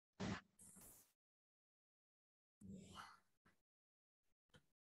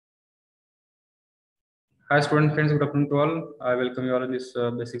Hi student friends, good afternoon to all. I welcome you all in this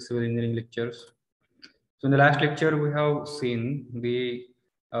basic civil engineering lectures. So in the last lecture, we have seen the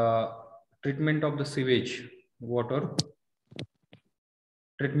treatment of the sewage water.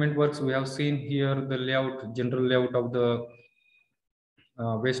 Treatment works, we have seen here the layout, general layout of the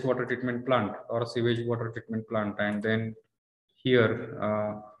wastewater treatment plant or sewage water treatment plant. And then here,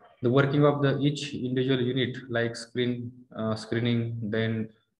 the working of the each individual unit like screening, then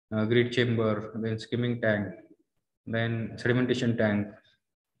grid chamber, then skimming tank, then sedimentation tank,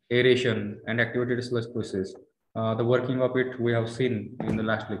 aeration, and activated sludge process. The working of it we have seen in the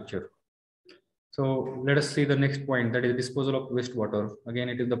last lecture. So let us see the next point, that is disposal of wastewater. Again,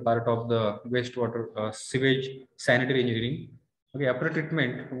 it is the part of the wastewater sewage sanitary engineering. Okay, after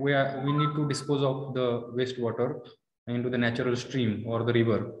treatment, we need to dispose of the wastewater into the natural stream or the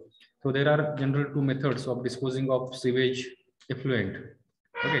river. So there are general two methods of disposing of sewage effluent.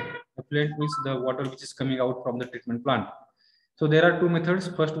 Okay, effluent means the water which is coming out from the treatment plant. So there are two methods.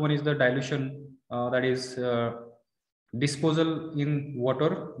 First one is the dilution, that is disposal in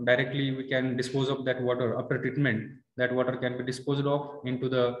water. Directly we can dispose of that water after treatment. That water can be disposed of into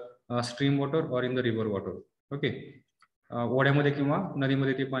the stream water or in the river water. Okay. ओढ्यामध्ये किंवा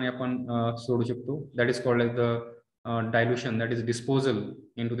नदीमध्ये ते पाणी आपण सोडू शकतो. That is called as the dilution, that is disposal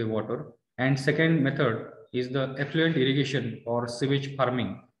into the water. And second method is the effluent irrigation or sewage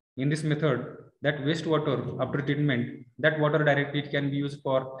farming. In this method, that wastewater after treatment, that water directly it can be used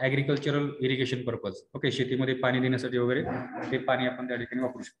for agricultural irrigation purpose. Okay, शेतीमध्ये पाणी देण्यासाठी वगैरे ते पाणी आपण त्या ठिकाणी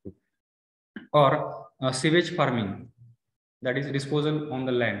वापरू शकतो. Or sewage farming, that is disposal on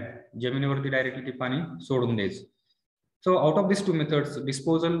the land. जमिनीवरती डायरेक्टली ते पाणी सोडून द्यायचं. So out of these two methods,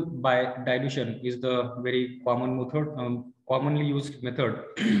 disposal by dilution is the very common method, commonly used method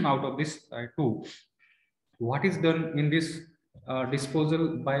out of this two. What is done in this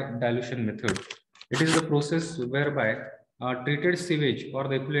disposal by dilution method? It is the process whereby treated sewage or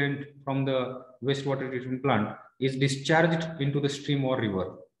the effluent from the wastewater treatment plant is discharged into the stream or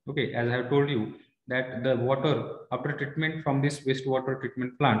river. Okay, as I have told you that the water after treatment from this wastewater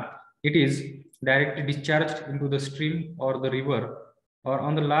treatment plant, it is directly discharged into the stream or the river or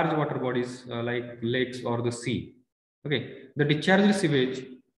on the large water bodies like lakes or the sea. Okay, the discharged sewage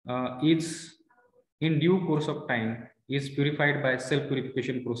is in due course of time is purified by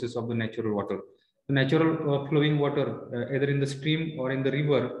self-purification process of the natural water. The natural flowing water, either in the stream or in the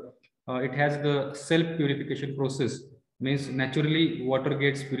river, it has the self-purification process. Means naturally water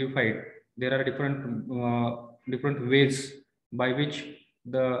gets purified. There are different ways by which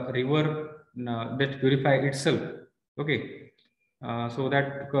the river that purify itself. Okay, so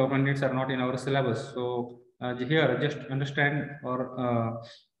that contents are not in our syllabus. So here just understand or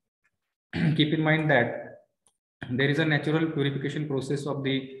keep in mind that there is a natural purification process of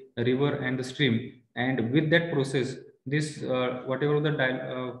the river and the stream, and with that process, this whatever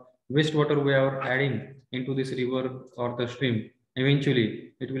the wastewater we are adding into this river or the stream,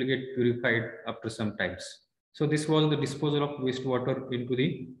 eventually it will get purified after some times. So this was the disposal of wastewater into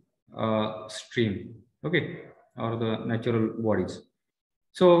the stream, okay, or the natural bodies.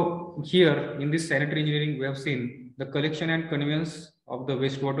 So here in this sanitary engineering, we have seen the collection and conveyance of the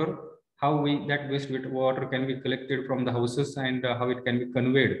wastewater, how that wastewater can be collected from the houses and how it can be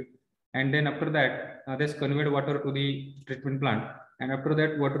conveyed. And then after that, this conveyed water to the treatment plant. And after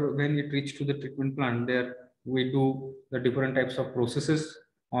that water, when it reaches to the treatment plant, there we do the different types of processes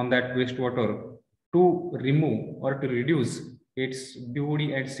on that wastewater to remove or to reduce its BOD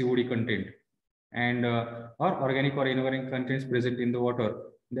and COD content, and or organic or inorganic contents present in the water,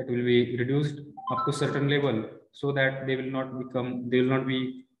 that will be reduced up to certain level, so that they will not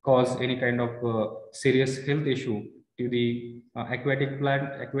be cause any kind of serious health issue to the aquatic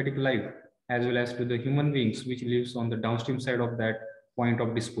life, as well as to the human beings which lives on the downstream side of that point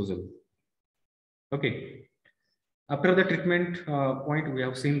of disposal. Okay, after the treatment point, we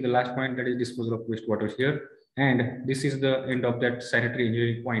have seen the last point, that is disposal of wastewater here, and this is the end of that sanitary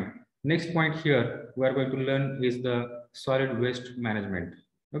engineering point. Next point here we are going to learn is the solid waste management.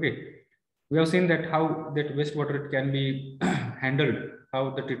 Okay, we have seen that how that wastewater can be handled, how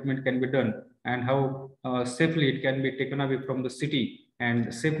the treatment can be done, and how safely it can be taken away from the city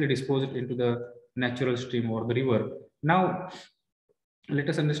and safely disposed into the natural stream or the river. Now let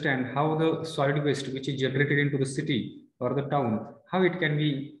us understand how the solid waste which is generated into the city or the town, how it can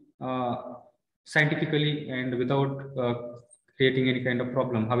be scientifically and without creating any kind of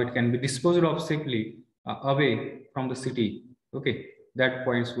problem, how it can be disposed of safely away from the city. Okay, that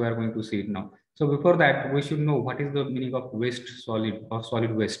points we are going to see it now. So before that, we should know what is the meaning of waste solid or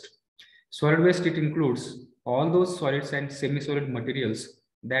solid waste. Solid waste, it includes all those solids and semi-solid materials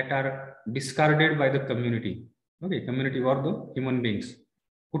that are discarded by the community. Okay, community or the human beings.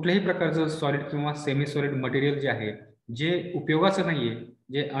 कुठल्याही प्रकारचं solid किंवा semi solid material जे आहे, जे उपयोगाचं नाहीये,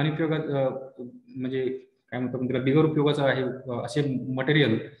 जे अनुपयोगाचं म्हणजे काय म्हणतो त्याला बिगर उपयोगाचं आहे, असे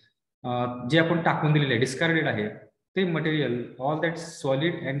मटेरियल जे आपण टाकून दिलेले आहे, डिस्कार्डेड आहे, ते material, all that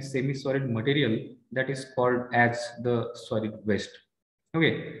solid and semi solid material, that is called as the solid waste. Okay,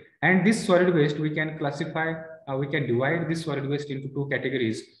 and this solid waste we can classify, we can divide this solid waste into two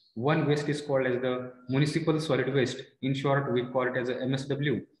categories. One waste is called as the municipal solid waste, in short we call it as a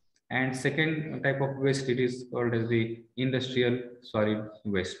MSW, and second type of waste, it is called as the industrial solid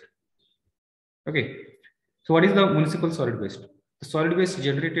waste. Okay, so what is the municipal solid waste? The solid waste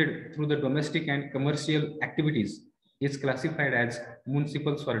generated through the domestic and commercial activities is classified as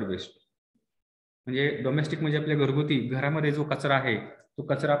municipal solid waste. म्हणजे domestic म्हणजे आपल्या घरगुती घरामध्ये जो कचरा आहे, तो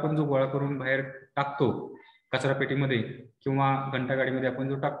कचरा आपण जो गोळा करून बाहेर टाकतो कचरा पेटीमध्ये किंवा घंटागाडीमध्ये आपण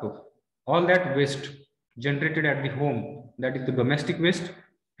जो टाकतो, all that waste generated at the home, that is the domestic waste,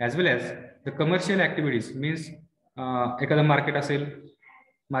 as well as the commercial activities, means एखादं मार्केट असेल,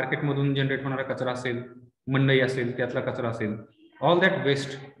 मार्केटमधून जनरेट होणारा कचरा असेल, मंडई असेल, त्यातला कचरा असेल, all that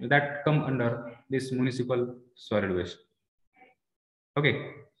waste that come under this municipal solid waste. Okay,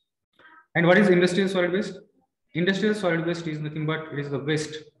 and what is industrial solid waste? Industrial solid waste is nothing but it is the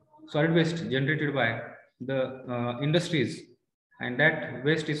waste, solid waste generated by the industries, and that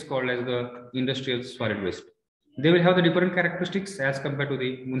waste is called as the industrial solid waste. They will have the different characteristics as compared to the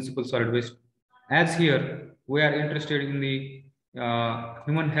municipal solid waste. As here we are interested in the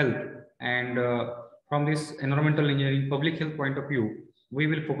human health, and from this environmental engineering public health point of view, we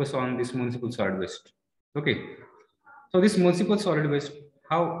will focus on this municipal solid waste. Okay, so this municipal solid waste,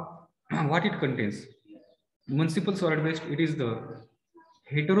 how what it contains? Municipal solid waste, it is the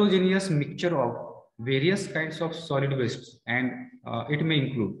heterogeneous mixture of various kinds of solid wastes, and it may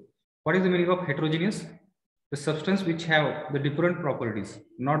include, what is the meaning of heterogeneous? The substance which have the different properties,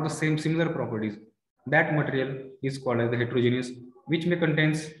 not the same similar properties, that material is called as the heterogeneous, which may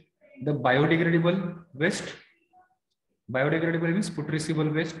contains the biodegradable waste. Biodegradable means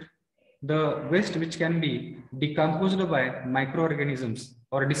putrescible waste, the waste which can be decomposed by microorganisms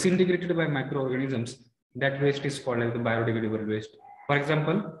or disintegrated by microorganisms, that waste is called as the biodegradable waste. For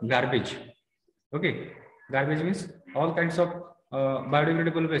example, garbage. Okay, garbage means all kinds of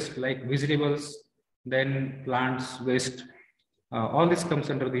biodegradable waste like vegetables, then plants waste, all this comes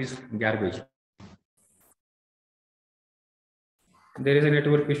under this garbage. There is a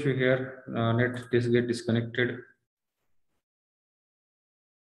network issue here, net get disconnected.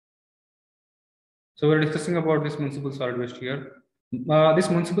 So we're discussing about this municipal solid waste here. This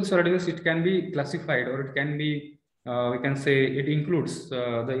municipal solid waste, it can be classified, or it can be, we can say it includes,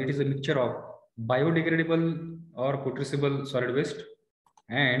 it is a mixture of biodegradable or putrescible solid waste,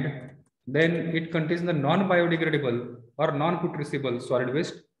 and then it contains the non-biodegradable or non-putrescible solid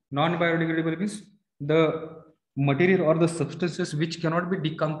waste. Non-biodegradable means the material or the substances which cannot be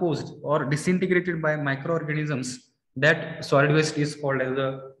decomposed or disintegrated by microorganisms, that solid waste is called as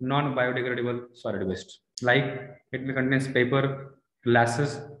the non-biodegradable solid waste. Like it may contains paper,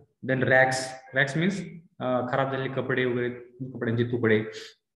 glasses, then rags. Rags means खराब झालेले कपडे वगैरे, कपड्यांचे तुकडे,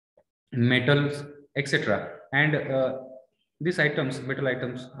 metals, etc. And these items, metal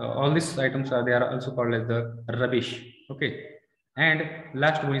items, all these items are, they are also called as the rubbish. Okay, and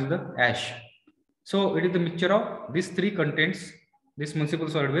last one is the ash. So it is the mixture of these three contents, this municipal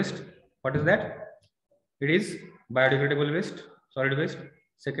solid waste. What is that? It is biodegradable waste, solid waste.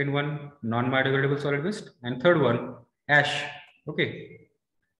 Second one, non-biodegradable solid waste, and third one, ash. Okay.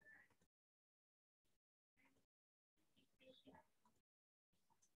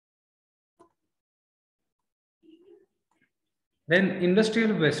 Then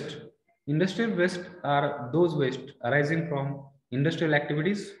industrial waste. Industrial waste are those waste arising from industrial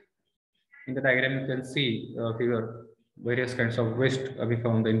activities. In the diagram you can see figure various kinds of waste we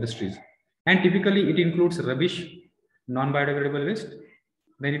found in the industries, and typically it includes rubbish, non-biodegradable waste,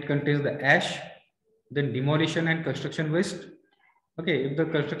 then it contains the ash, then demolition and construction waste. Okay, if the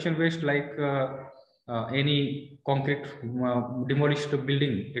construction waste like any concrete demolished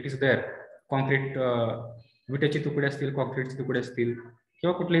building, it is there, concrete विटेचे तुकडे असतील, कॉन्क्रीटचे तुकडे असतील,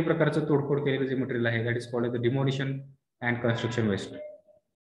 किंवा कुठल्याही प्रकारचं तोडफोड केलेलं जे material आहे, that is called the demolition and construction waste.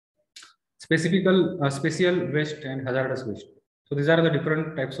 Special waste and hazardous waste. So these are the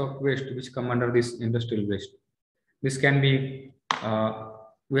different types of waste which come under this industrial waste. This can be,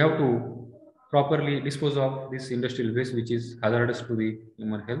 we have to properly dispose of this industrial waste which is hazardous to the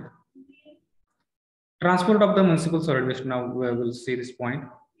human health. Transport of the municipal solid waste. Now we will see this point.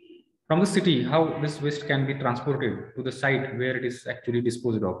 from the city, how this waste can be transported to the site where it is actually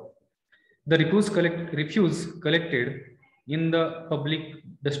disposed of. The refuse collected in the public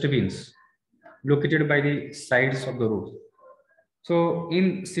dustbins located by the sides of the road. So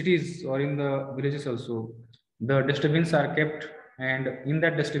in cities or in the villages also, the dustbins are kept, and in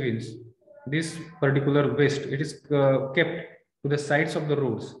that dustbins, this particular waste, it is kept to the sides of the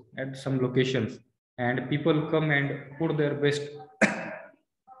roads at some locations, and people come and put their waste,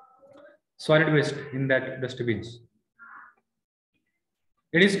 solid waste in that dustbins.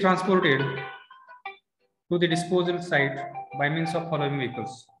 It is transported to the disposal site by means of following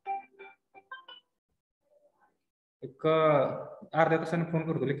vehicles. एक अर्ध्या तासाने phone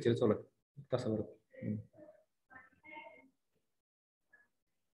करतो, lecture चालू आहे तासावर.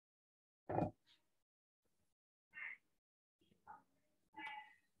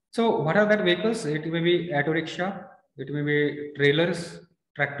 So what are that vehicles? It may be auto rickshaw, it may be trailers,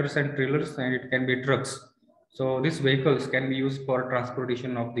 tractors and trailers, and it can be trucks. So these vehicles can be used for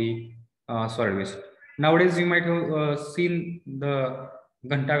transportation of the solid waste. Nowadays you might have seen the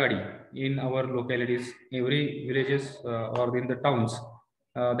Ghanta Gadi in our localities, every villages or in the towns,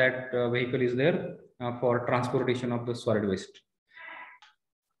 that vehicle is there for transportation of the solid waste.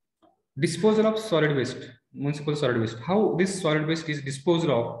 Disposal of solid waste, municipal solid waste. How this solid waste is disposed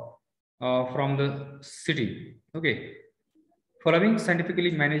of from the city? Okay, following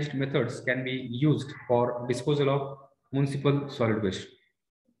scientifically managed methods can be used for disposal of municipal solid waste.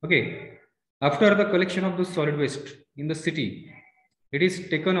 Okay, after the collection of the solid waste in the city, it is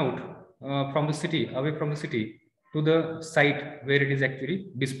taken out from the city, away from the city, to the site where it is actually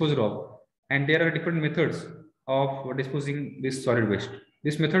disposed of, and there are different methods of disposing this solid waste.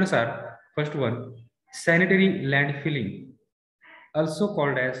 These methods are: first one, sanitary landfilling, also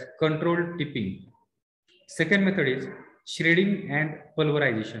called as controlled tipping. Second method is shredding and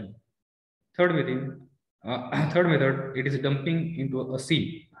pulverization. Third method, it is dumping into a sea.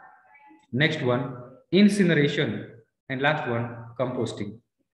 Next one, incineration, and last one, composting.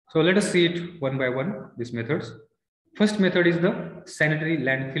 So let us see it one by one, these methods. First method is the sanitary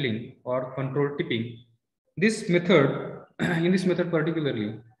landfilling or controlled tipping. This method, in this method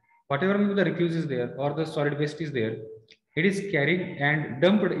particularly, whatever the refuse is there or the solid waste is there, it is carried and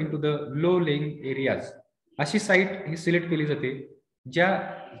dumped into the low lying areas. अशी site ही select केली जाते ज्या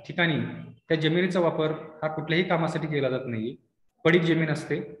ठिकाणी त्या जमिनीचा वापर हा कुठल्याही कामासाठी केला जात नाही, पडीक जमीन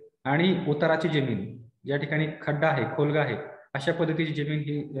असते आणि उताराची जमीन, ज्या ठिकाणी खड्डा आहे, खोलगा आहे, अशा पद्धतीची जमीन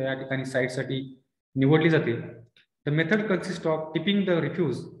ही या ठिकाणी साईटसाठी निवडली जाते. The method consist of tipping the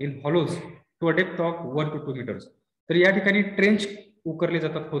refuge in hollows to a depth of 1 to 2 meters. तर या ठिकाणी ट्रेंच उकरले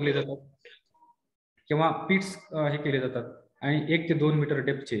जातात, खोदले जातात किंवा पिट्स हे केले जातात आणि 1 ते 2 मीटर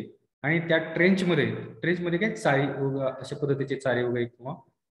डेप्थचे, आणि त्या ट्रेंचमध्ये काय चारी अशा पद्धतीचे चारी वगैरे किंवा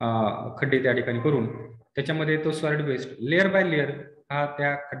खड्डे त्या ठिकाणी करून त्याच्यामध्ये तो solid waste layer by layer हा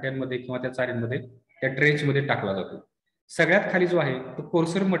त्या खड्ड्यांमध्ये किंवा त्या चारींमध्ये त्या ट्रेंचमध्ये टाकला जातो. सगळ्यात खाली जो आहे तो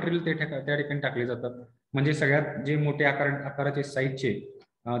कोर्सर मटेरियल त्या ठिकाणी टाकले जातात, म्हणजे सगळ्यात जे मोठे आकाराचे साईजचे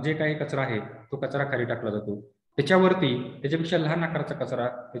जे काही कचरा आहे तो कचरा खाली टाकला जातो. त्याच्यावरती त्याच्यापेक्षा लहान आकाराचा कचरा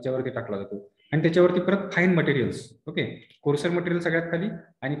त्याच्यावरती टाकला जातो, आणि त्याच्यावरती परत fine materials. Okay, courser material सगळ्यात खाली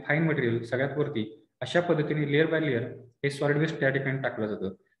आणि फाईन मटेरियल सगळ्यात वरती, अशा पद्धतीने layer by layer hey solid waste त्या ठिकाणी टाकलं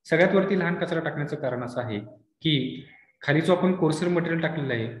जातं. सगळ्यात वरती लहान कचरा टाकण्याचं कारण असं आहे की खाली जो आपण कोर्सर मटेरियल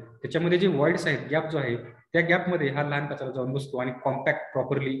टाकलेलं आहे त्याच्यामध्ये जे वॉइड्स आहेत, गॅप जो आहे, त्या गॅपमध्ये हा लहान कचरा जाऊन बसतो आणि कॉम्पॅक्ट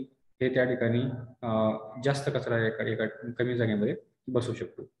प्रॉपरली हे त्या ठिकाणी जास्त कचरा एका कमी जागेमध्ये बसू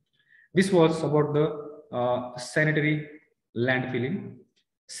शकतो. This was about the sanitary लँडफिलिंग.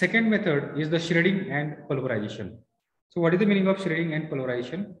 Second method is the shredding and pulverization. So what is the meaning of shredding and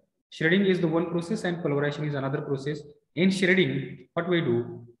pulverization? Shredding is the one process and pulverization is another process. In shredding, what we do,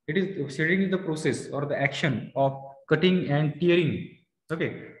 shredding is the process or the action of cutting and tearing. Okay,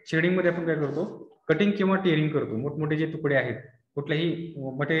 shredding मध्ये आपण काय करतो, cutting किंवा टिअरिंग करतो. मोठमोठे जे तुकडे आहेत कुठल्याही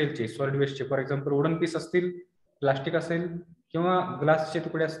मटेरियलचे, solid वेस्टचे, for example wooden piece असतील, प्लास्टिक असेल किंवा ग्लासचे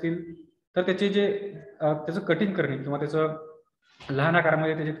तुकडे असतील, तर त्याचे जे त्याचं कटिंग करणे किंवा त्याचं लहान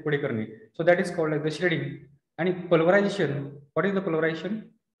आकारामध्ये त्याचे तुकडे करणे, so that is called like the shredding. आणि पल्वरायझेशन, what is the पल्वरायझेशन?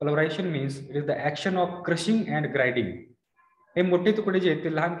 पल्वरायझेशन means it is the action of crushing and grinding. हे मोठे तुकडे जे आहेत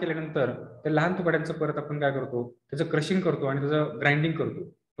ते लहान केल्यानंतर त्या लहान तुकड्यांचं परत आपण काय करतो, त्याचं क्रशिंग करतो आणि त्याचं ग्राइंडिंग करतो.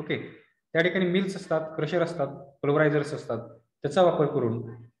 ओके, त्या ठिकाणी मिल्स असतात, क्रशर असतात, पल्वरायझर्स असतात, त्याचा वापर करून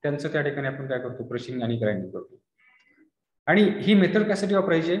त्यांचं त्या ठिकाणी आपण काय करतो, क्रशिंग आणि ग्राइंडिंग करतो. आणि ही मेथड कशासाठी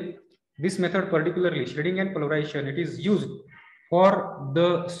वापरायची? This method particularly shredding and pulverization, it is used for the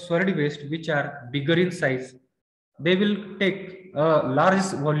solid waste which are bigger in size. They will take a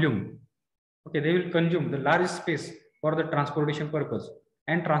large volume. Okay, they will consume the large space for the transportation purpose.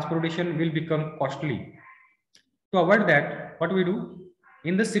 and transportation will become costly. To avoid that, what we do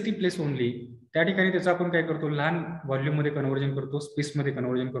in the city place only, त्या ठिकाणी त्याचं आपण काय करतो, लहान volume मध्ये conversion करतो, space मध्ये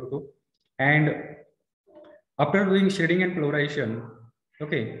कन्व्हर्जन करतो. And after doing shading and फ्लोरायझेशन,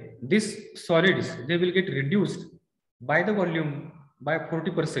 okay, these solids they will get reduced by the volume by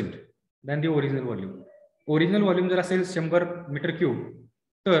 40% than the original volume. Original volume जर असेल 100 मीटर क्यूब,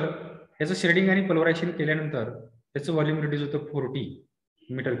 तर त्याचं शेडिंग आणि पल्वरायझेशन केल्यानंतर त्याचं व्हॉल्यूम रिड्यूस होतं 40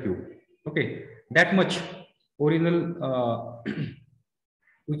 metre cube. Okay, that much original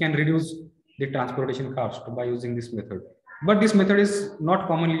we can reduce the transportation cost by using this method. But this method is not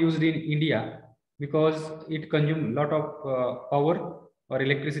commonly used in India because it consumes a lot of power, or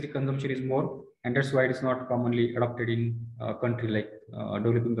electricity consumption is more, and that's why it is not commonly adopted in country like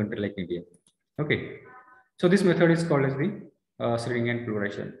developing country like India. Okay, so this method is called as the shredding and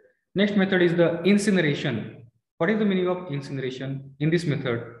fluorization. Next method is the incineration. What is the meaning of incineration? In this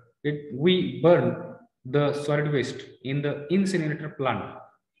method, we burn the solid waste in the incinerator plant.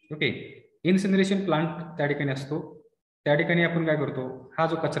 Okay, इन्सिनरेशन plant त्या ठिकाणी असतो. त्या ठिकाणी आपण काय करतो, हा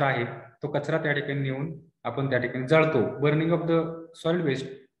जो कचरा आहे तो कचरा त्या ठिकाणी नेऊन आपण त्या ठिकाणी जाळतो. Burning of the solid waste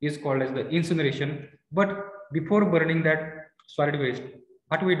is called as the इन्सिनरेशन. But before burning that solid waste,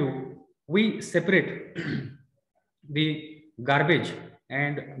 what we do, we separate the garbage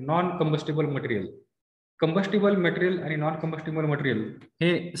and non combustible material. Combustible material आणि नॉन कंबस्टेबल मटेरियल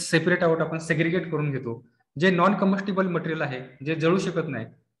हे separate out आपण segregate करून घेतो. जे non combustible material आहे, जे जळू शकत नाही,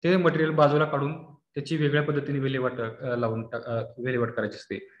 ते material बाजूला काढून त्याची वेगळ्या पद्धतीने विल्हेवाट लावून विल्हेवाट करायची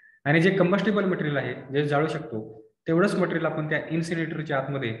असते. आणि जे कंबस्टेबल मटेरियल आहे, जे जाळू शकतो, तेवढंच मटेरियल आपण त्या इन्सिनेटरच्या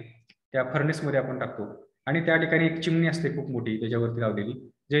आतमध्ये त्या फर्नेसमध्ये आपण टाकतो. आणि त्या ठिकाणी एक चिमणी असते खूप मोठी त्याच्यावरती लावलेली,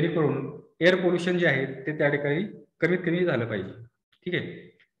 जेणेकरून एअर पोल्युशन जे आहे ते त्या ठिकाणी कमीत कमी झालं पाहिजे. ठीक आहे.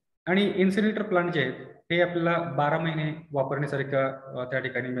 आणि इन्सिनेटर प्लांट जे आहेत हे आपल्याला 12 महिने वापरण्यासारखा त्या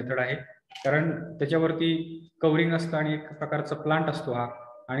ठिकाणी मेथड आहे. कारण त्याच्यावरती कव्हरिंग असतं आणि एक प्रकारचा प्लांट असतो हा,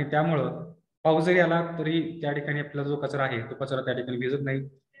 आणि त्यामुळं पाऊस जरी आला तरी त्या ठिकाणी आपला जो कचरा आहे तो कचरा त्या ठिकाणी भिजत नाही.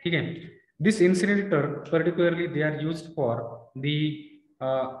 ठीक आहे. This incinerator particularly they are used for the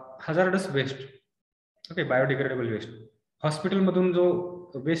hazardous waste. Okay, biodegradable waste. हॉस्पिटलमधून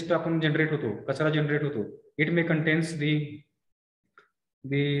जो वेस्ट आपण जनरेट होतो, कचरा जनरेट होतो, it may contains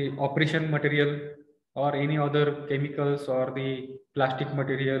the operation material or any other chemicals or the plastic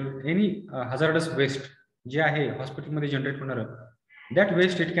material, any hazardous waste जे आहे हॉस्पिटलमध्ये generate होणार, that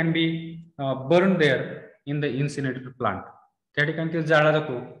waste it can be burned there in the incinerator plant. त्या ठिकाणी ते जाळला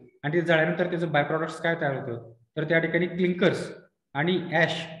जातो आणि ते जाळल्यानंतर त्याचं बाय प्रॉडक्ट्स काय तयार होतं, तर त्या ठिकाणी क्लिंकर्स आणि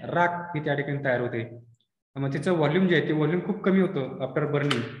ऍश, राख ही त्या ठिकाणी तयार होते. मग त्याचं व्हॉल्यूम जे आहे ते व्हॉल्यूम खूप कमी होतं आफ्टर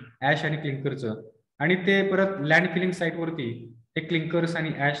बर्निंग ऍश आणि क्लिंकरचं, आणि ते परत लँड फिलिंग साईटवरती हे क्लिंकर्स आणि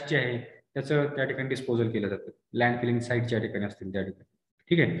ऍश जे आहे त्याचं त्या ठिकाणी डिस्पोजल केलं जातं, लँड फिलिंग साईट ज्या ठिकाणी असतील त्या ठिकाणी.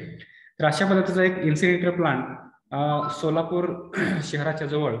 ठीक आहे. तर अशा पद्धतीचा एक इन्सिनेटर प्लांट सोलापूर शहराच्या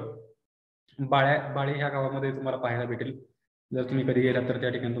जवळ बाळे ह्या गावामध्ये तुम्हाला पाहायला भेटेल. जर तुम्ही कधी गेला तर त्या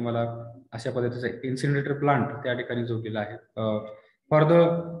ठिकाणी तुम्हाला अशा पद्धतीचा इन्सिनेटर प्लांट त्या ठिकाणी जोडलेला आहे. For the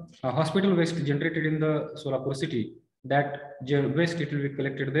hospital waste generated in the Solapur city, that waste it will be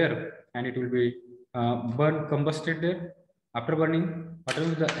collected there and it will be burned, combusted there. After burning,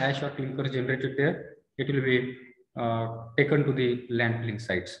 whatever the ash or clinker generated there, it will be taken to the landfilling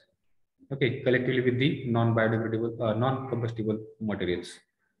sites. Okay, collectively with the non-biodegradable, non-combustible materials.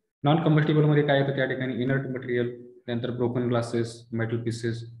 Non-combustible मध्ये काय येतं त्या ठिकाणी inert material, नंतर broken glasses, metal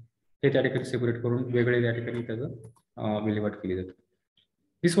pieces हे त्या ठिकाणी separate करून वेगळे त्या ठिकाणी त्याचं विल्हेवाट केली जाते.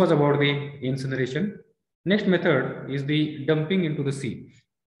 This was about the incineration. Next method is the dumping into the sea.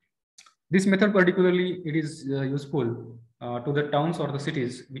 This method particularly it is useful to the towns or the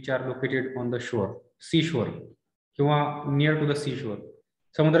cities which are located on the shore, seashore, किंवा near to the seashore.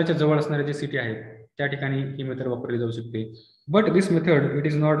 समुद्राच्या जवळ असणारे जे city आहेत त्या ठिकाणी ही method वापरली जाऊ शकते. But this method it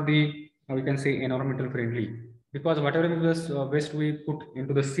is not the we can say environmental friendly, because whatever the waste we put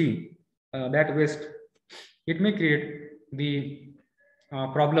into the sea, that waste it may create the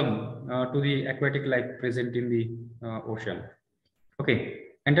problem to the aquatic life present in the ocean. Okay,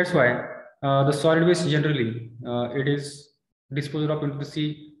 and that's why the solid waste generally it is disposed of into the sea.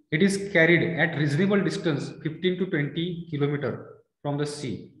 It is carried at reasonable distance 15 to 20 kilometer from the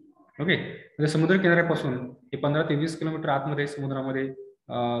sea. Okay, म्हणजे समुद्र किनाऱ्यापासून 15 ते 20 kilometre आतमध्ये समुद्रामध्ये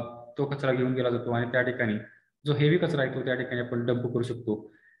तो कचरा घेऊन गेला जातो, आणि त्या ठिकाणी जो हेवी कचरा आहे तो त्या ठिकाणी आपण डंप करू शकतो.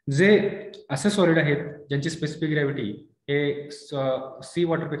 जे असे सॉलिड आहेत ज्यांची स्पेसिफिक ग्रॅव्हिटी हे सी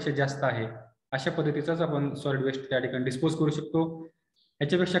वॉटरपेक्षा जास्त आहे, अशा पद्धतीचाच आपण सॉलिड वेस्ट त्या ठिकाणी डिस्पोज करू शकतो.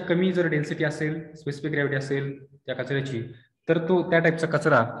 याच्यापेक्षा कमी जर डेन्सिटी असेल, स्पेसिफिक ग्रॅव्हिटी असेल त्या कचऱ्याची, तर तो त्या टाईपचा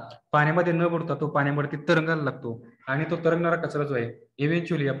कचरा पाण्यामध्ये न बुडता तो पाण्यावरती तरंगायला लागतो आणि तो तरंगणारा कचरा जो आहे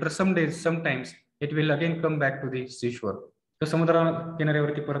eventually after some days sometimes it will again come back to the seashore. तर समुद्रा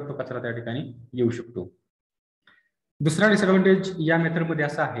किनाऱ्यावरती परत तो कचरा त्या ठिकाणी येऊ शकतो. दुसरा डिसएडव्हान्टेज या मेथडमध्ये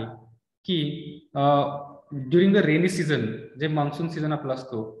असा आहे की during the rainy season, J monsoon season आपला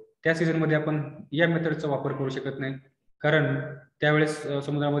असतो त्या सीझनमध्ये आपण या मेथडचा वापर करू शकत नाही, कारण त्यावेळेस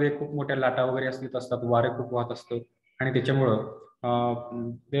समुद्रामध्ये खूप मोठ्या लाटा वगैरे असतात, वारे खूप वाहत असतं आणि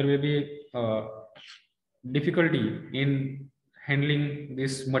त्याच्यामुळं there will be difficulty in handling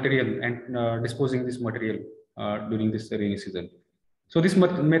this material and disposing this material during this rainy season. So this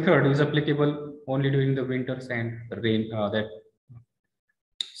method is applicable only during the winters and rain, that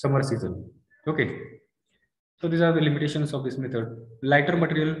summer season. Okay. So these are the limitations of this method. Lighter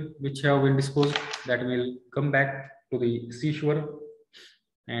material which have been disposed, that will come back to the seashore,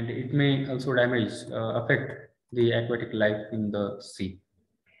 and it may also damage, affect the aquatic life in the sea.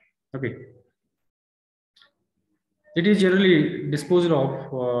 Okay. It is generally disposed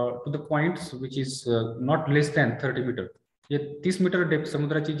of to the points which is not less than 30 meter. 30 metre depth,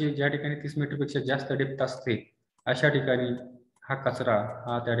 समुद्राची ज्या ठिकाणी 30 metre पेक्षा जास्त depth असते अशा ठिकाणी हा कचरा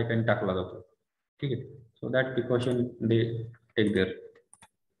हा त्या ठिकाणी टाकला जातो. ठीक आहे. So that precaution they take there.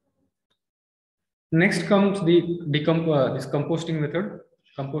 Next comes the this composting method.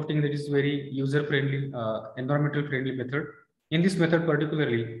 Composting, that is very user friendly, environmental friendly method. In this method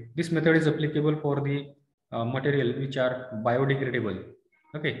particularly, this method is applicable for the material which are biodegradable.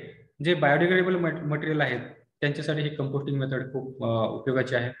 Okay. J biodegradable material आहेत त्यांच्यासाठी ही composting method खूप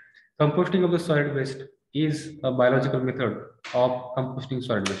उपयोगाची आहे. Composting of the solid waste is a biological method of composting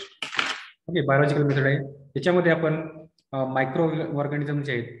solid waste. Okay, biological method आहे. त्याच्यामध्ये आपण micro organism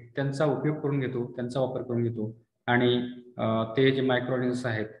जे आहेत त्यांचा उपयोग करून घेतो, त्यांचा वापर करून घेतो आणि ते जे मायक्रो ऑर्गॅनिझम्स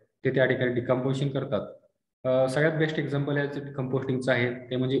आहेत ते त्या ठिकाणी डिकम्पोजिशन करतात. सगळ्यात बेस्ट एक्झाम्पल आहे कंपोस्टिंगचं आहे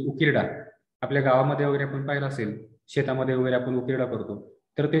ते म्हणजे उकिरडा. आपल्या गावामध्ये वगैरे आपण पाहिलं असेल, शेतामध्ये वगैरे आपण उकिरडा करतो,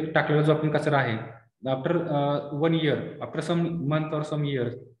 तर ते टाकलेला जो आपण कचरा आहे after 1 year, after some month और सम इयर,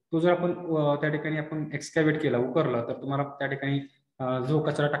 तो जर आपण त्या ठिकाणी आपण एक्सकॅव्हेट केला, उकरला, तर तुम्हाला त्या ठिकाणी जो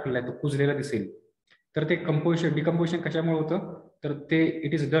कचरा टाकलेला आहे तो कुजलेला दिसेल. तर ते डिकम्पोजिशन कशामुळे होतं, तर ते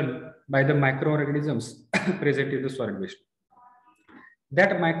it is done by the micro organisms present in the solid waste.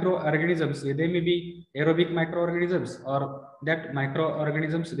 That microorganisms, they may be aerobic microorganisms, or that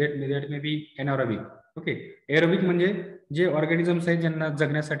microorganisms that may be anaerobic. Okay, aerobic म्हणजे जे ऑर्गॅनिझम्स आहेत ज्यांना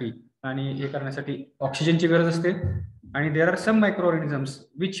जगण्यासाठी आणि हे करण्यासाठी ऑक्सिजनची गरज असते, आणि there are some मायक्रोऑर्गॅनिझम्स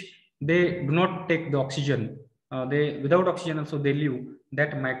which they do not take the oxygen, they without oxygen also they live.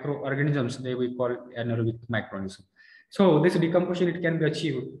 That microorganisms they we call anaerobic microorganisms. So this decomposition it can be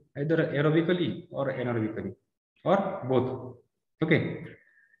achieved either aerobically or anaerobically or both. Okay.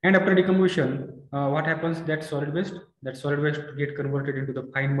 And after decomposition, what happens, that solid waste get converted into the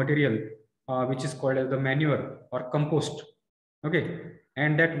fine material which is called as the manure or compost. Okay.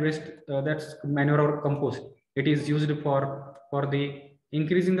 And that waste, that's manure or compost, it is used for the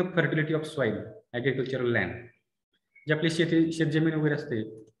increasing the fertility of soil, agricultural land. जे आपली शेतजमीन वगैरे असते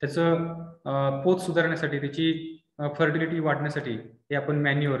त्याचं पोत सुधारण्यासाठी, त्याची fertility वाढण्यासाठी हे आपण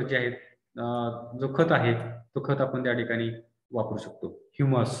मॅन्युअर जे आहेत, जो खत आहे तो खत आपण त्या ठिकाणी वापरू शकतो.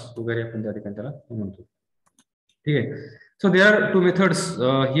 ह्युमस वगैरे आपण त्या ठिकाणी त्याला म्हणतो. ठीक आहे. सो there are 2 methods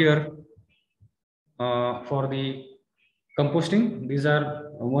here for the composting. These are,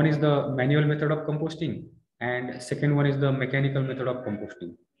 one is the manual method of composting and second one is the mechanical method of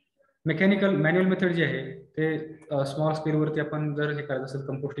composting. Manual method जे आहे ते स्मॉल स्केलवरती आपण जर हे करायचं असेल,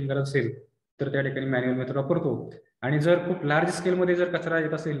 कंपोस्टिंग करायचं असेल, तर त्या ठिकाणी मॅन्युअल मेथड वापरतो. आणि जर खूप लार्ज स्केलमध्ये जर कचरा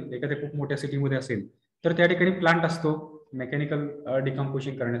येत असेल, एखाद्या खूप मोठ्या सिटीमध्ये असेल, तर त्या ठिकाणी प्लांट असतो मेकॅनिकल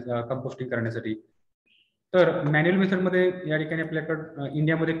कंपोस्टिंग करण्यासाठी. तर मॅन्युअल मेथडमध्ये या ठिकाणी आपल्याकडे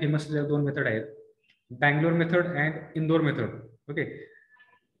इंडियामध्ये फेमस 2 मेथड आहेत, Bangalore method and Indore method. Okay,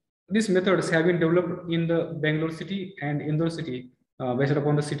 these methods have been developed in the Bangalore city and Indore city. Based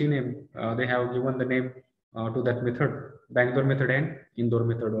upon the city name, they have given the name to that method, Bangalore method and Indore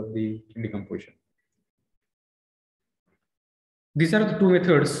method of the decomposition. These are the 2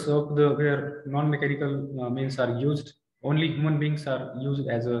 methods of the where non-mechanical means are used. Only human beings are used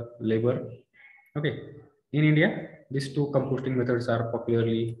as a labor. Okay, in India, these 2 composting methods are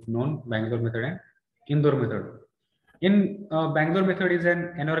popularly known, Bangalore method and Indore method. In Bangalore method is an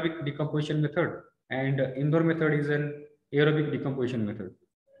anaerobic decomposition method and Indore method is an aerobic decomposition method.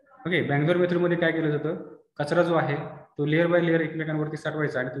 Okay, Bangalore method मध्ये काय केलं जातं, कचरा जो आहे तो layer by layer एकमेकांवरती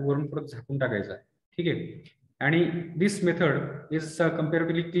साठवायचा आणि तो वरून परत झाकून टाकायचा. ठीक आहे. आणि this method is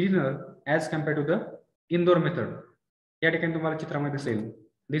comparatively cleaner as compared to the Indore method. या ठिकाणी तुम्हाला चित्रामध्ये दिसेल,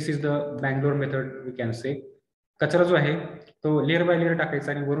 this is the Bangalore method we can say. कचरा जो आहे तो लेअर बाय लेअर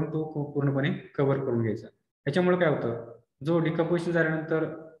टाकायचा आणि वरून तो पूर्णपणे कव्हर करून घ्यायचा. त्याच्यामुळे काय होतं, जो डिकम्पोजिशन झाल्यानंतर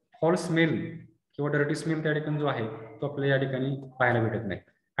फॉल्स स्मेल किंवा डर्टी स्मेल त्या ठिकाणी जो आहे तो आपल्याला या ठिकाणी पाहायला भेटत नाही.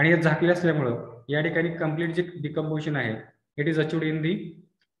 आणि हे झाकले असल्यामुळं या ठिकाणी कम्प्लीट जे डिकम्पोजिशन आहे it is achieved in the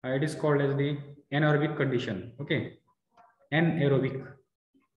it is called as the anaerobic condition. Okay, anaerobic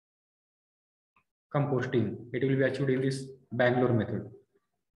composting it will be achieved in this Bangalore method.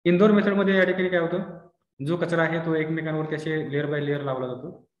 Indore method मध्ये या ठिकाणी काय होतं, जो कचरा आहे तो एकमेकांवरती असे लेअर बाय लेअर लावला जातो.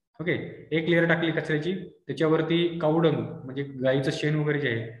 ओके, एक लेअर टाकली कचऱ्याची, त्याच्यावरती कावडंग म्हणजे गाईचं शेण वगैरे जे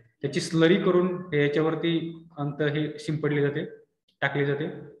आहे त्याची स्लरी करून याच्यावरती अंत हे शिंपडली जाते, टाकली जाते.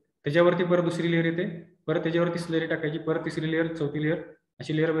 त्याच्यावरती परत दुसरी लेअर येते, परत त्याच्यावरती स्लरी टाकायची, परत तिसरी लेअर, चौथी लेअर,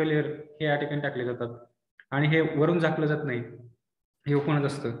 अशी लेअर बाय लेअर हे या ठिकाणी टाकले जातात. आणि हे वरून झाकलं जात नाही, हे ओपनच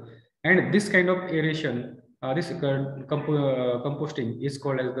असतं. And this kind of aeration this composting is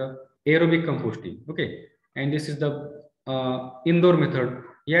called as the aerobic composting. Okay, and this is the indoor method.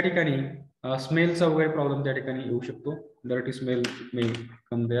 या ठिकाणी स्मेलचा वगैरे प्रॉब्लेम त्या ठिकाणी येऊ शकतो. Dirty smell may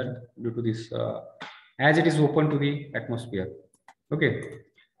come there due to this as it is open to the atmosphere. Okay,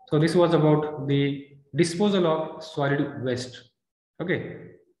 so this was about the disposal of solid waste. Okay,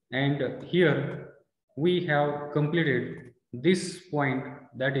 and here we have completed this point,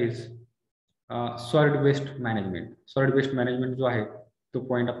 that is solid waste management. Solid waste management जो आहे तो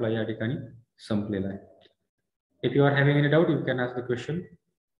point आपला या ठिकाणी संपलेला आहे. If you are having any doubt you can ask the question.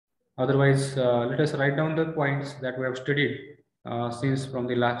 Otherwise let us right down the points that we have studied since from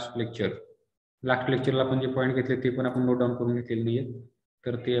the last lecture. Last लेक्चरला आपण जे point घेतले ते पण आपण नोट डाऊन करून घेतलेले नाही आहेत,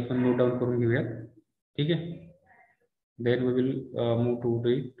 तर ते आपण नोट डाऊन करून घेऊया. ठीक आहे, then we will move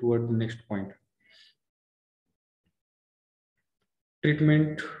toward the next point.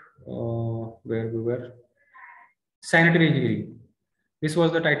 Treatment, where we were, sanitary engineering. This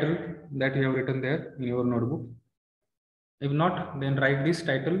was the title that you have written there in your notebook. If not, then write this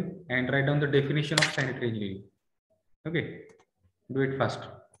title and write down the definition of sanitary engineering. Okay, do it fast.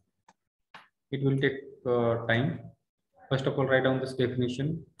 It will take time. First of all, write down this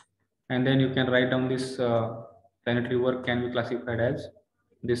definition, and then you can write down this sanitary work can be classified as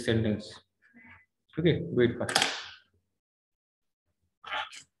this sentence. Okay, do it fast.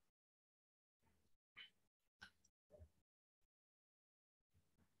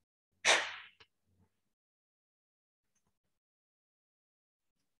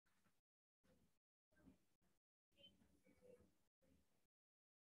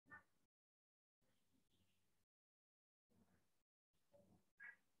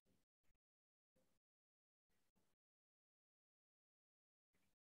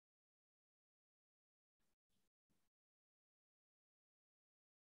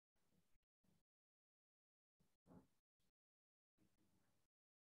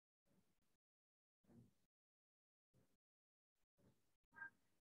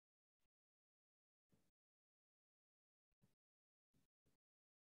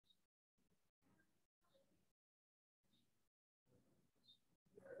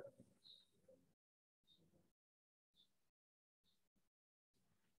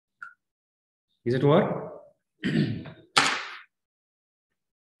 Is it what?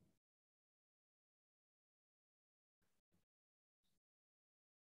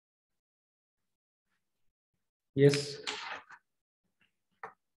 Yes.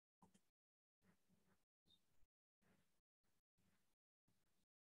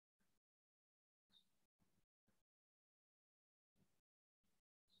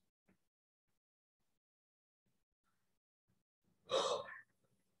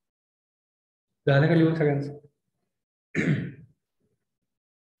 झालं का लिहून सगळ्यांचं?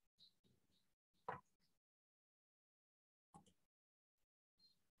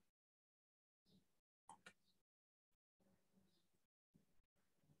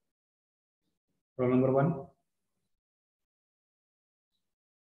 Roll number 1.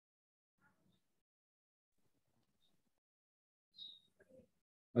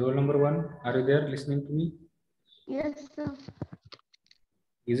 Roll number 1, are you there listening to me? Yes, sir.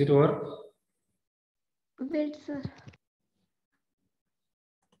 Is it over? Wait, sir.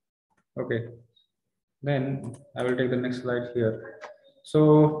 Okay, then I will take the next slide here. So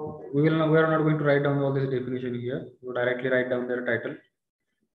we are not going to write down all this definition here. We will directly write down their title.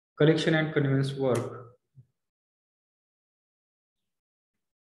 Collection and conveyance work.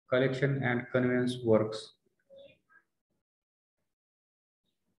 Collection and conveyance works.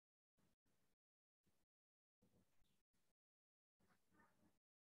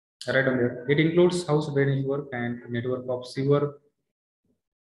 Right on there. It includes house drainage work and network of sewer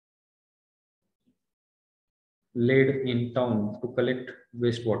laid in town to collect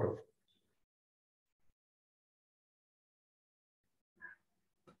wastewater.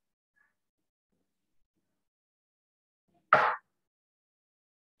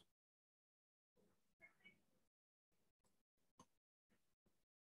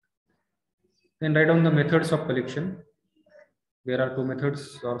 Then write down the methods of collection. There are two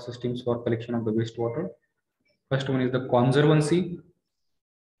methods or systems for collection of the wastewater. First one is the conservancy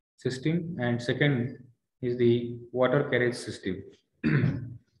system, and second is the water carriage system.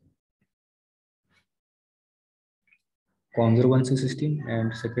 Conservancy system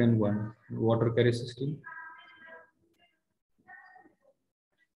and second one water carriage system.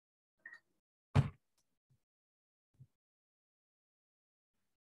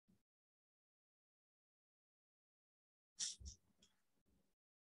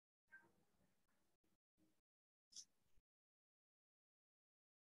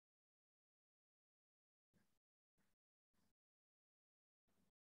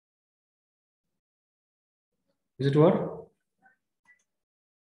 Is it what?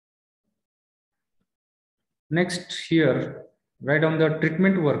 Next here, write down the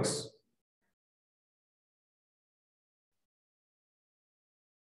treatment works.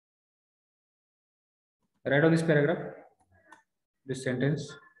 Write down this paragraph, this sentence.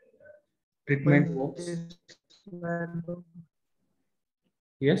 Treatment works.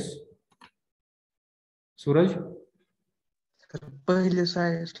 Yes. Suraj? पहिले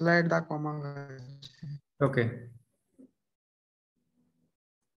slide दाखवा मग. Okay.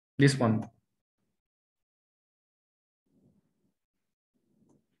 This one.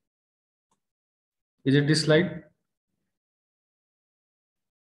 Is it this slide?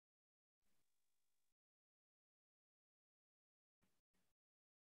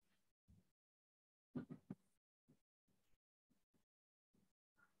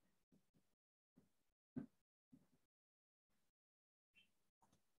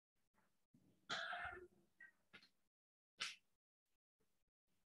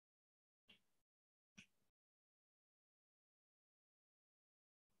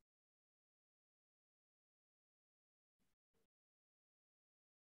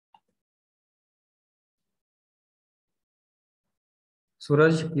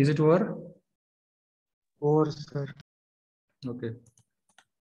 Suraj, is it over? Or sir. Okay.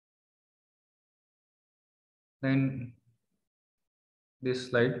 Then this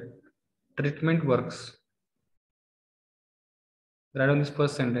slide, treatment works. Write down this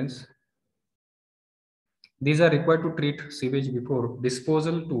first sentence. These are required to treat sewage before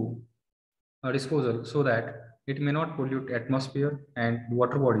disposal so that it may not pollute atmosphere and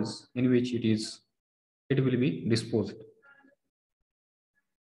water bodies in which it will be disposed.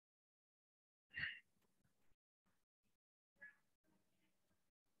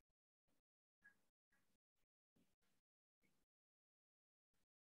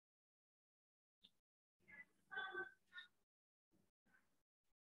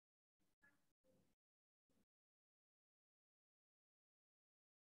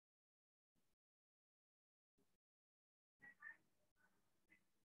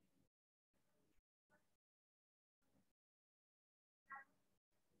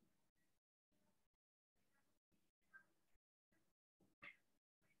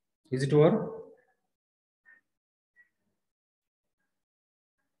 Is it over?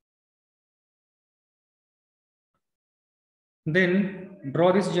 Then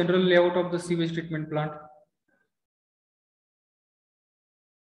draw this general layout of the sewage treatment plant.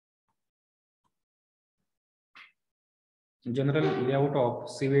 General layout of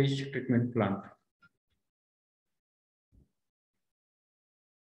sewage treatment plant.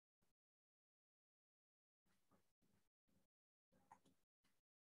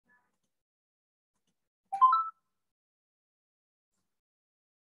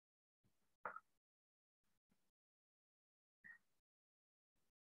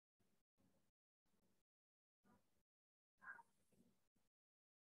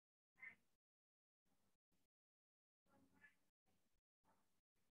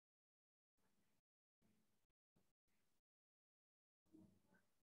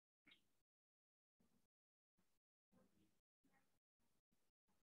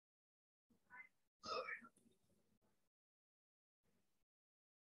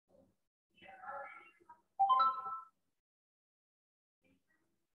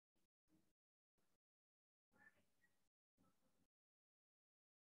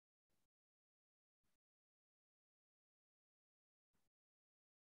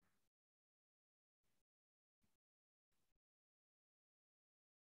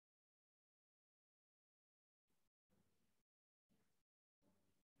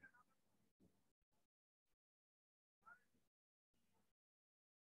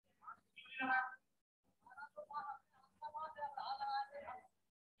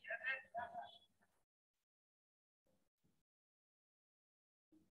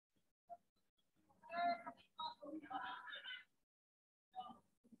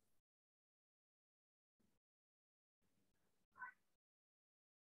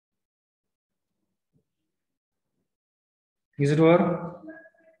 Is it over?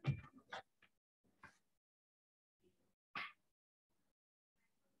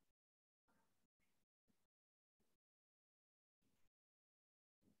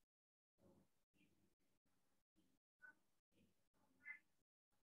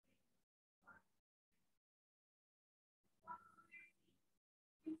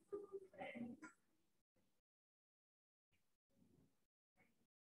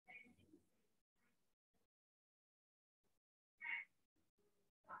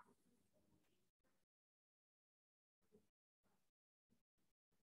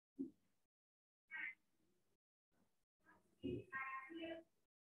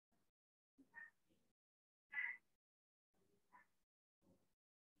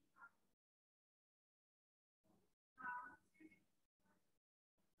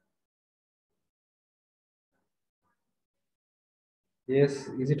 Yes,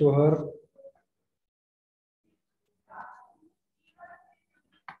 is it over?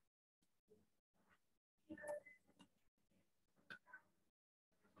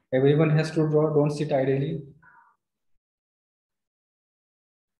 Everyone has to draw, don't sit idly.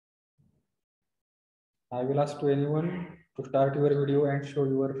 I will ask to anyone to start your video and show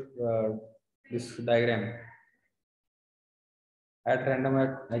your this diagram. At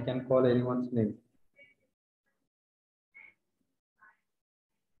random, I can call anyone's name.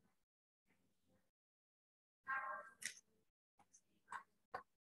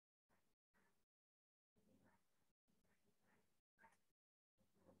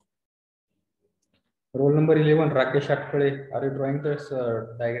 Roll number 11, Rakesh Atkale. Are you drawing this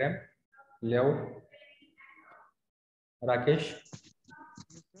diagram? Layout? Rakesh?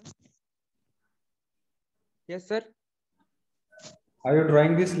 Yes, sir. Are you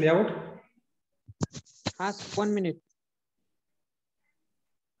drawing this layout? Ask 1 minute.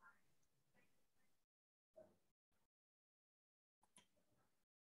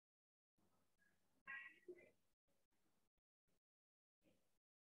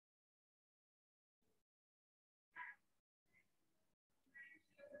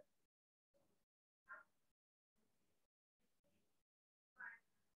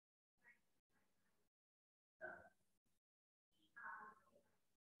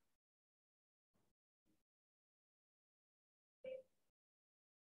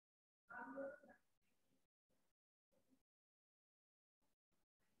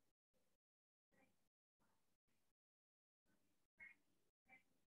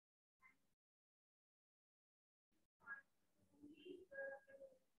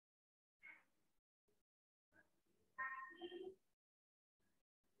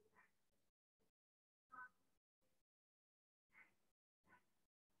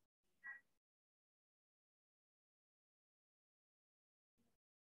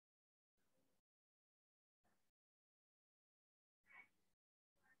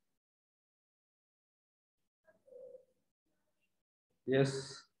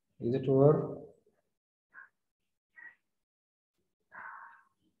 Yes. Is it over?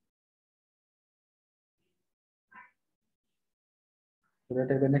 Should I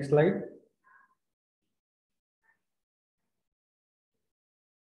take the next slide?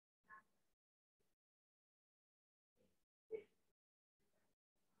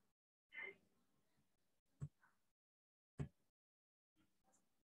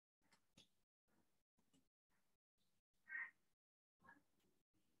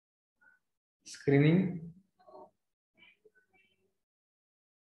 Screening.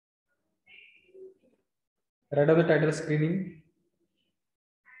 Write down the title screening.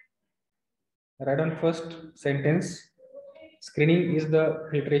 Write down first sentence. Screening is the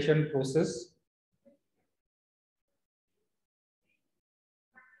filtration process.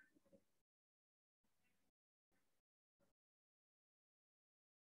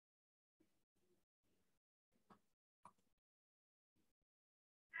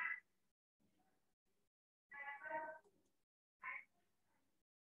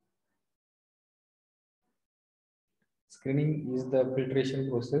 Screening is the filtration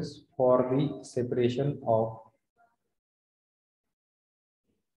process for the separation of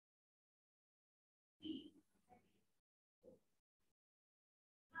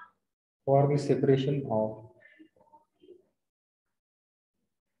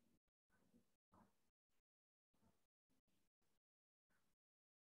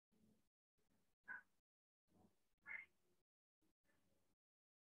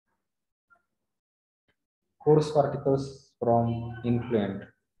coarse particles from influent.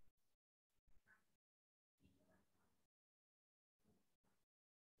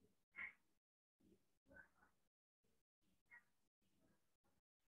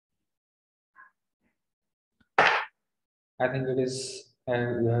 I think it is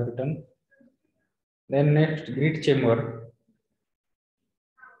you have written. Then next, grid chamber.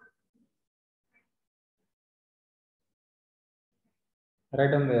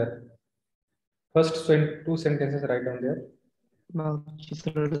 Write down there. First two sentences write down there. मागची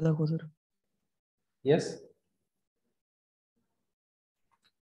slide दाखव sir. Yes.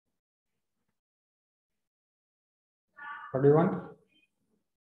 What do you want?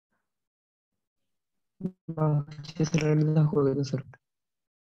 मागची slide दाखव sir.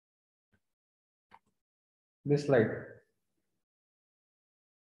 This slide.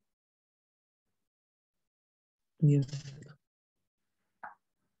 Yes.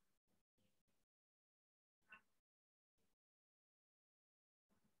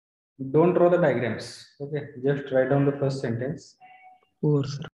 Don't draw the diagrams. Okay, just write down the first sentence. Poor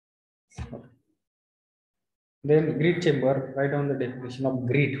sir. Then grid chamber, write down the definition of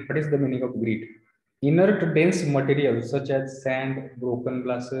grid. What is the meaning of grid? Inert dense material such as sand, broken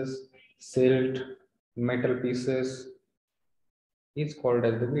glasses, silt, metal pieces is called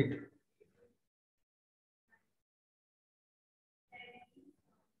as the grid.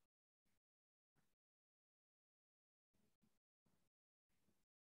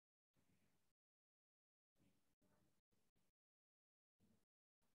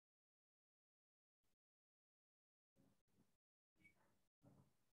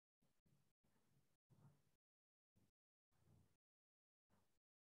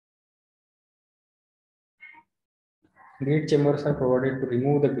 Grid chambers are provided to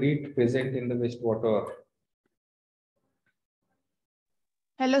remove the grit present in the wastewater.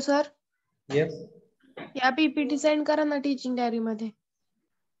 Hello sir, Yes. या PPT send करा ना teaching diary मध्ये.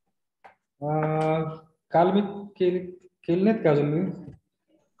 काल मी केले नाहीत का अजून मी?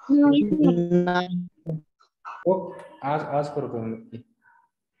 हो, आज करतो नक्की.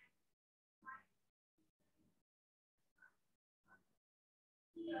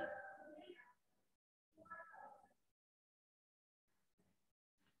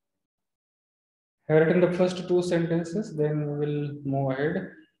 I have written the first two sentences, then we will move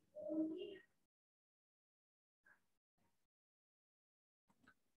ahead.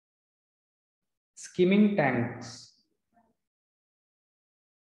 Skimming tanks.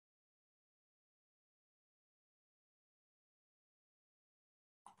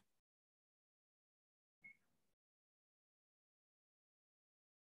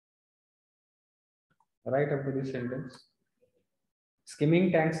 Right after this sentence.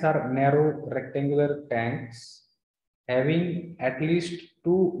 Skimming tanks are narrow rectangular tanks having at least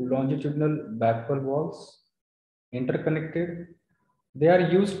two longitudinal backwall walls interconnected. They are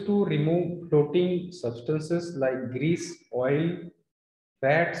used to remove floating substances like grease, oil,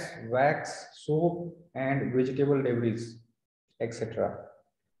 fats, wax, soap, and vegetable debris, etc.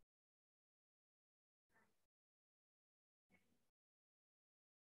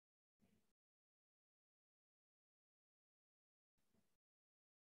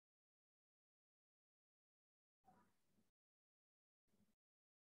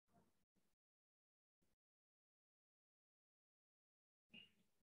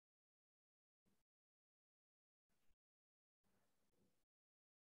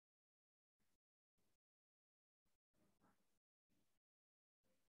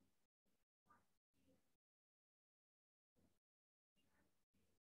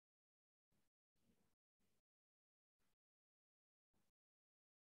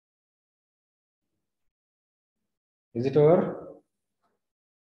 Is it over?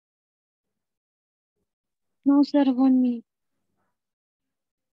 No sir, 1 minute.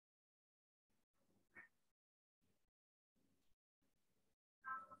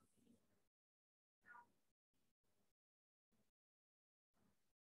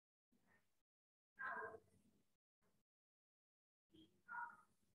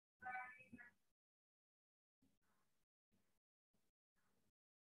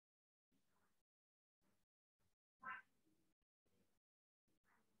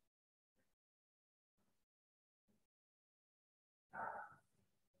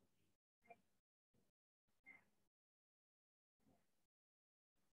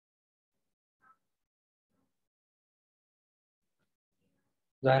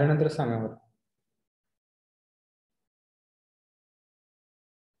 झाल्यानंतर सांगा मला.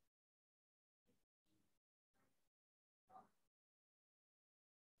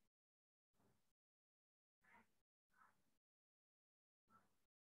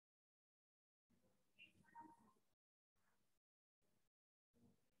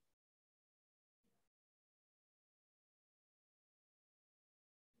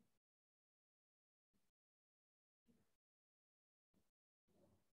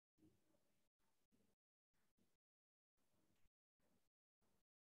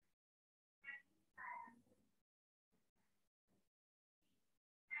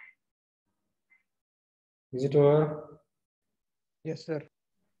 Is it over? Yes, sir.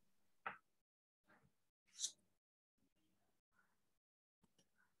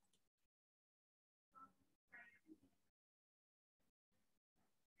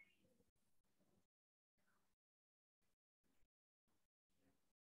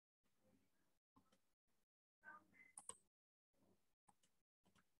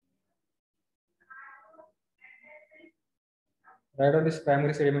 Write on this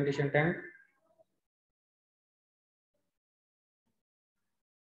primary sedimentation tank.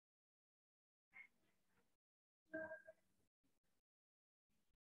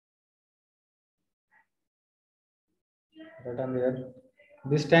 Right on there.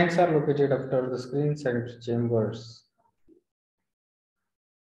 These tanks are located after the screens and chambers.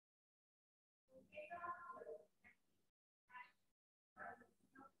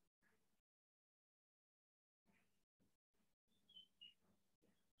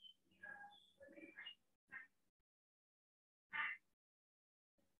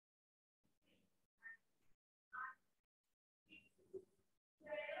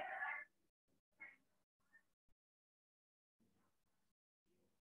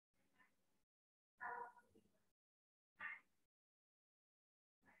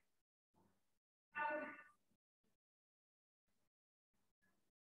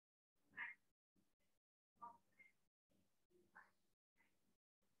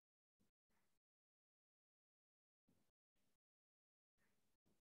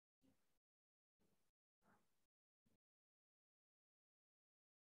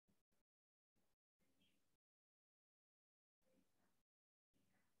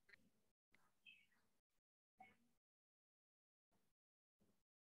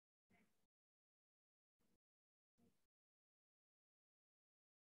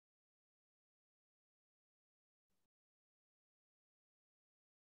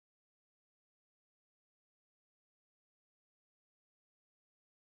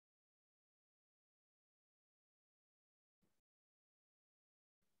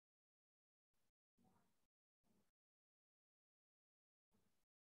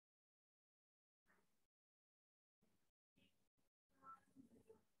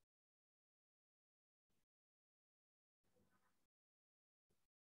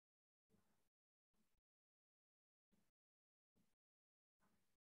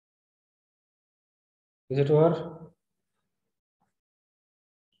 Is it over?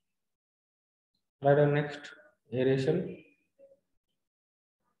 Write on next aeration.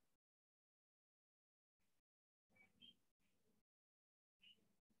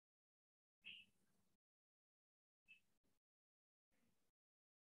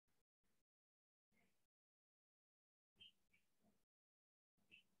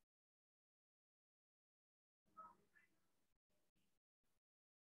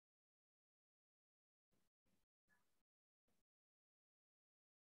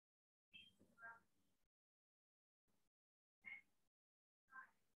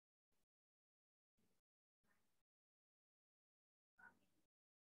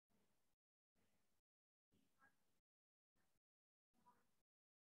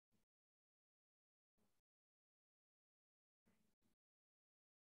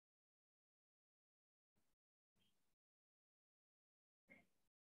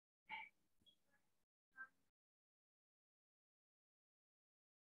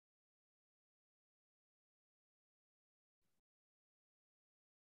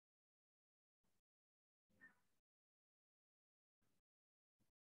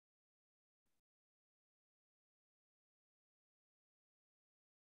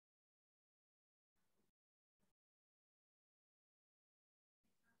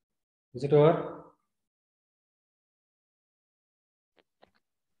 Is it over?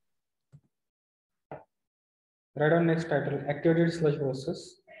 Write on next title, activated sludge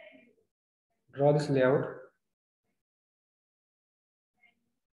process. Draw this layout.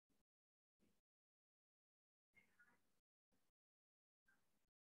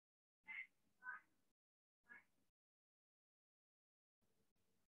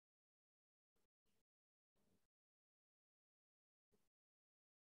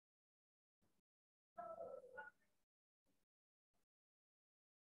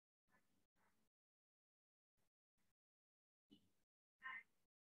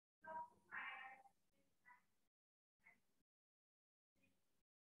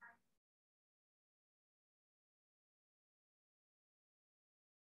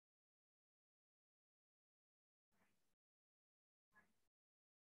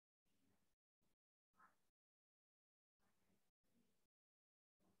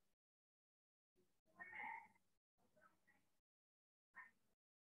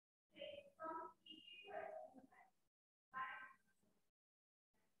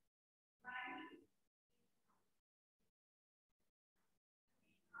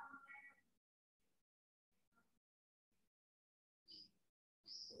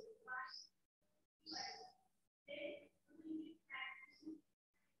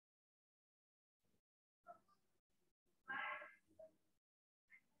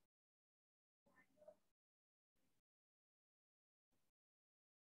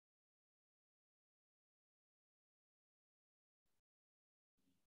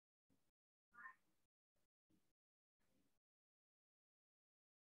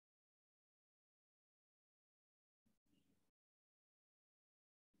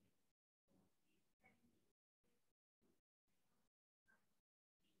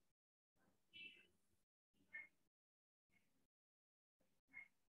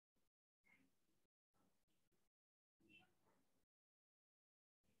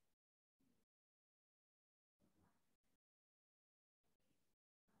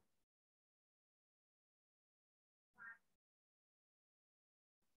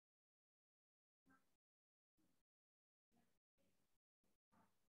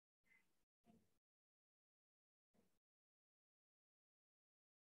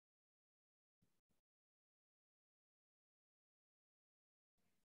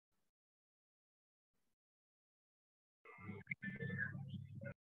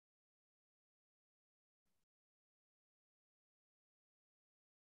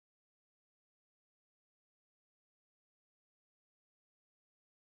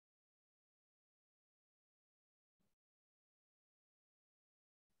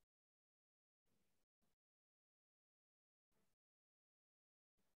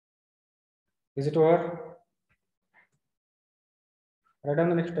 Is it over? Write down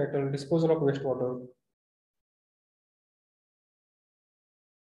the next title, disposal of wastewater.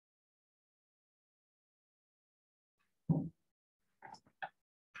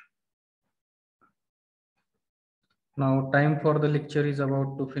 Now time for the lecture is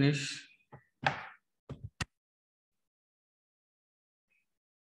about to finish.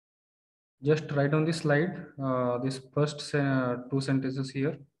 Just write on this slide this first two sentences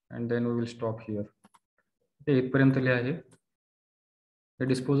here and then we will stop here. Okay, इथपर्यंत लिहा आहे. The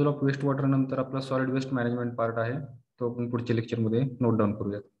disposal of wastewater नंतर आपला solid waste management part आहे, तो आपण पुढच्या lecture मध्ये नोट डाउन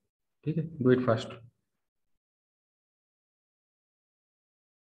करूयात. ठीक आहे, do it fast.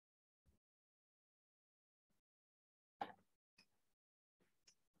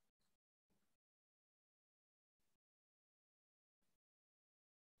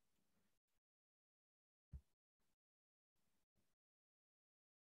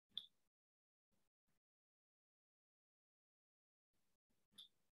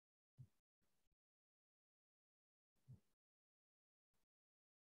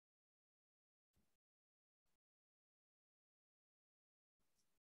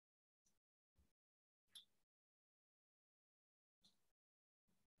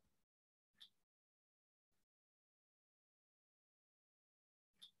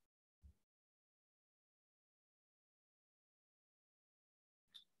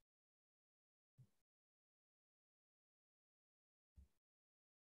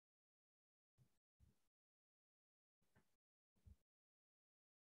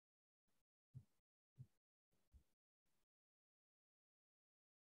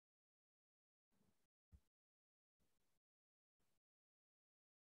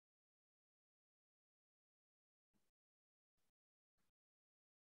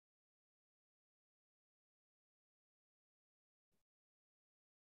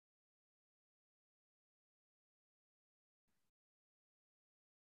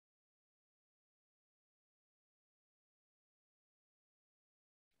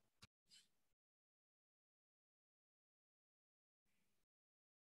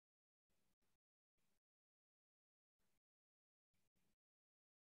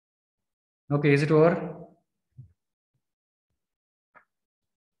 Okay, is it over?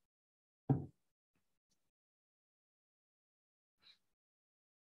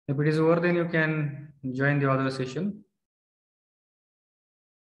 If it is over, then you can join the other session.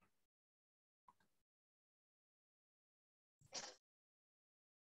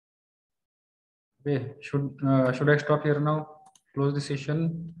 Okay, should I stop here now? Close the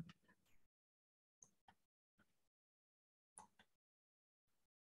session.